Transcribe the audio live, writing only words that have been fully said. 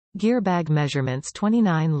Gear bag measurements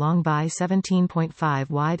 29 long by 17.5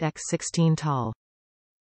 wide x 16 tall.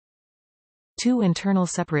 2 internal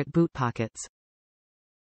separate boot pockets.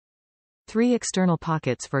 3 external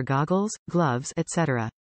pockets for goggles, gloves, etc.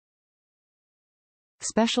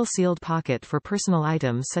 Special sealed pocket for personal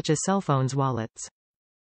items such as cell phones, wallets.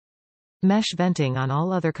 Mesh venting on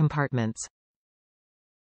all other compartments.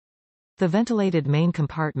 The ventilated main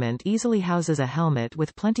compartment easily houses a helmet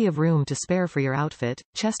with plenty of room to spare for your outfit,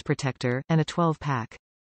 chest protector, and a 12-pack.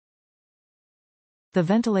 The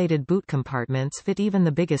ventilated boot compartments fit even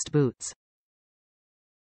the biggest boots.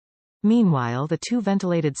 Meanwhile, the 2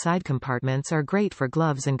 ventilated side compartments are great for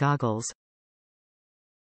gloves and goggles.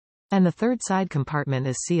 And the third side compartment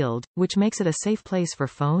is sealed, which makes it a safe place for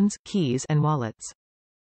phones, keys, and wallets.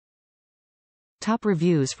 Top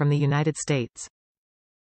reviews from the United States.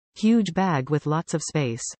 Huge bag with lots of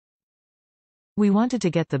space. We wanted to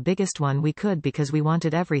get the biggest one we could because we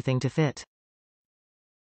wanted everything to fit.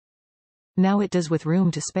 Now it does with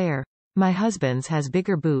room to spare. My husband's has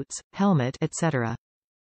bigger boots, helmet, etc.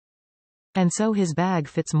 And so his bag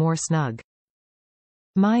fits more snug.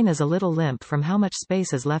 Mine is a little limp from how much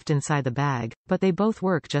space is left inside the bag, but they both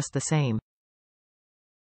work just the same.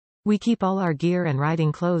 We keep all our gear and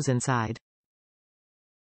riding clothes inside.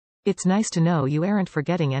 It's nice to know you aren't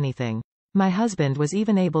forgetting anything. My husband was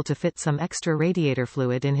even able to fit some extra radiator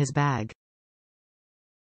fluid in his bag.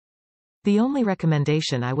 The only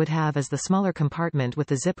recommendation I would have is the smaller compartment with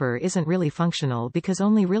the zipper isn't really functional because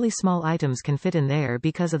only really small items can fit in there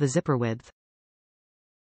because of the zipper width.